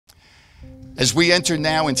As we enter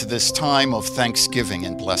now into this time of thanksgiving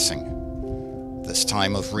and blessing, this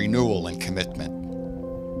time of renewal and commitment,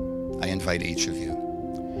 I invite each of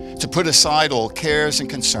you to put aside all cares and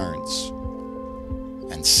concerns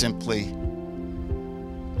and simply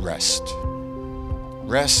rest.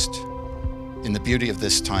 Rest in the beauty of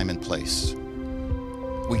this time and place.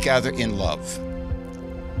 We gather in love.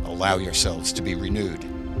 Allow yourselves to be renewed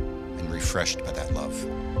and refreshed by that love.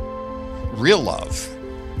 Real love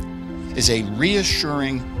is a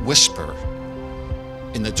reassuring whisper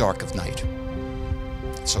in the dark of night.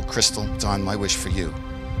 So Crystal, Don, my wish for you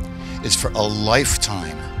is for a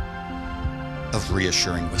lifetime of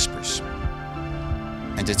reassuring whispers.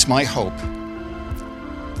 And it's my hope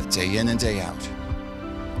that day in and day out,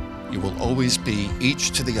 you will always be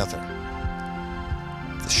each to the other,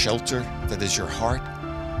 the shelter that is your heart,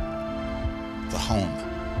 the home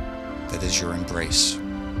that is your embrace.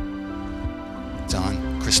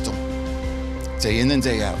 Don, Crystal, day in and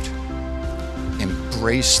day out,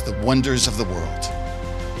 embrace the wonders of the world,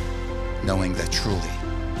 knowing that truly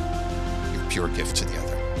you're a pure gift to the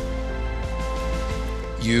other.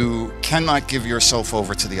 You cannot give yourself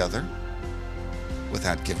over to the other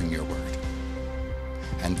without giving your word.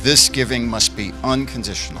 And this giving must be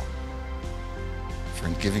unconditional. For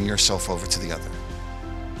in giving yourself over to the other,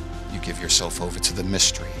 you give yourself over to the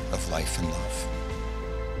mystery of life and love.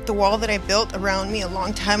 The wall that I built around me a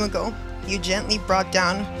long time ago, you gently brought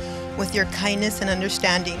down with your kindness and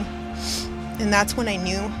understanding. And that's when I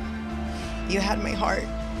knew you had my heart.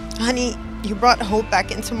 Honey, you brought hope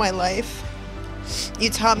back into my life.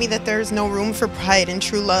 You taught me that there is no room for pride in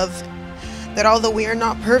true love. That although we are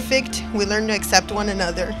not perfect, we learn to accept one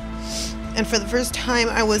another. And for the first time,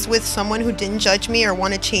 I was with someone who didn't judge me or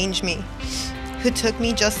want to change me, who took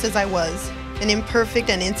me just as I was, an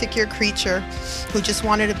imperfect and insecure creature who just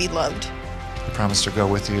wanted to be loved. I promise to go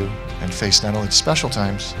with you and face not only the special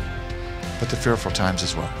times, but the fearful times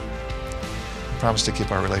as well. I promise to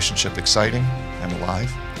keep our relationship exciting and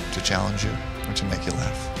alive, to challenge you and to make you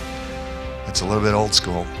laugh. It's a little bit old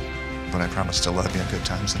school, but I promise to love you in good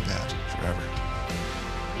times and bad, forever.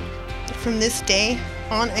 From this day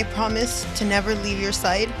on, I promise to never leave your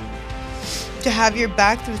side, to have your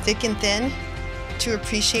back through thick and thin, to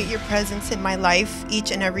appreciate your presence in my life each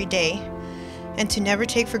and every day, and to never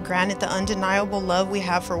take for granted the undeniable love we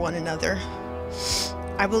have for one another.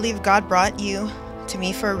 I believe God brought you to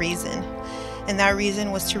me for a reason, and that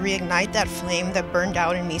reason was to reignite that flame that burned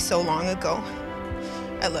out in me so long ago.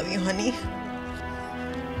 I love you, honey.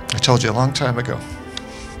 I told you a long time ago.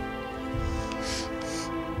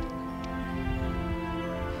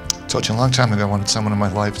 I told you a long time ago I wanted someone in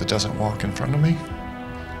my life that doesn't walk in front of me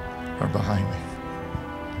or behind me,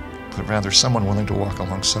 but rather someone willing to walk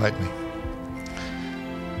alongside me.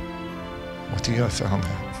 With you, I found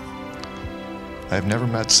that. I have never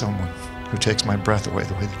met someone who takes my breath away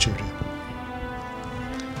the way that you do.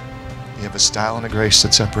 You have a style and a grace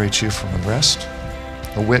that separates you from the rest,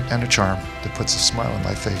 a wit and a charm that puts a smile on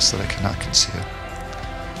my face that I cannot conceal.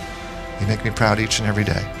 You make me proud each and every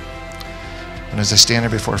day. And as I stand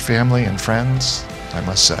here before family and friends, I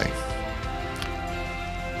must say,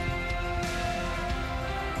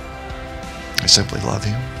 I simply love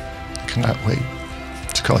you. I cannot wait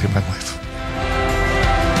to call you my wife.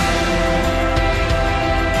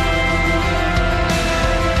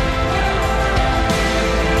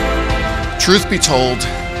 Truth be told,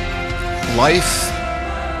 life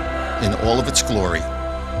in all of its glory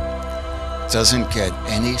doesn't get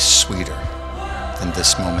any sweeter than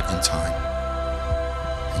this moment in time.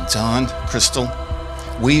 And Don, Crystal,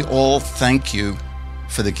 we all thank you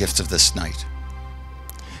for the gift of this night.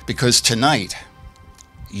 Because tonight,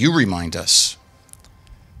 you remind us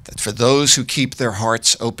that for those who keep their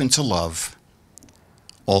hearts open to love,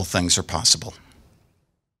 all things are possible.